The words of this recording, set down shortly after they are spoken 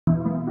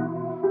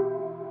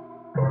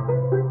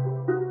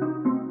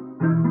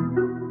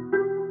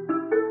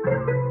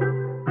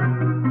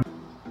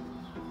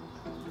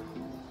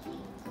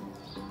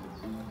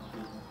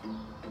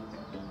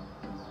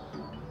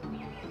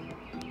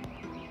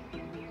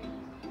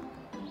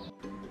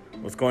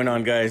What's going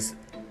on, guys?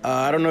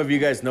 I don't know if you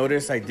guys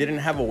noticed, I didn't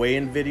have a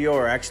weigh-in video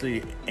or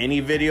actually any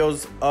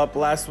videos up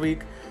last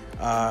week.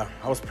 I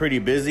was pretty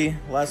busy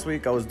last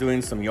week. I was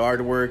doing some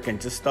yard work and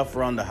just stuff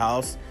around the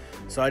house,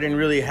 so I didn't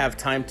really have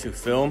time to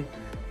film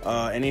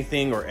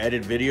anything or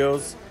edit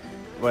videos.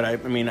 But I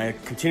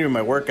continued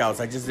my workouts.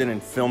 I just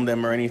didn't film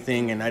them or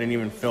anything, and I didn't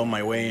even film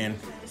my weigh-in.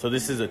 So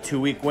this is a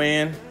 2-week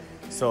weigh-in.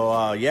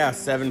 So yeah,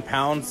 7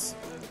 pounds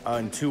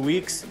in 2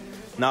 weeks.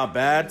 Not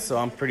bad, so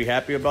I'm pretty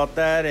happy about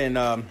that. And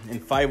in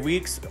 5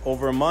 weeks,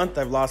 over a month,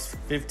 I've lost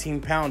 15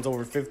 pounds,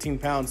 over 15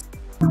 pounds.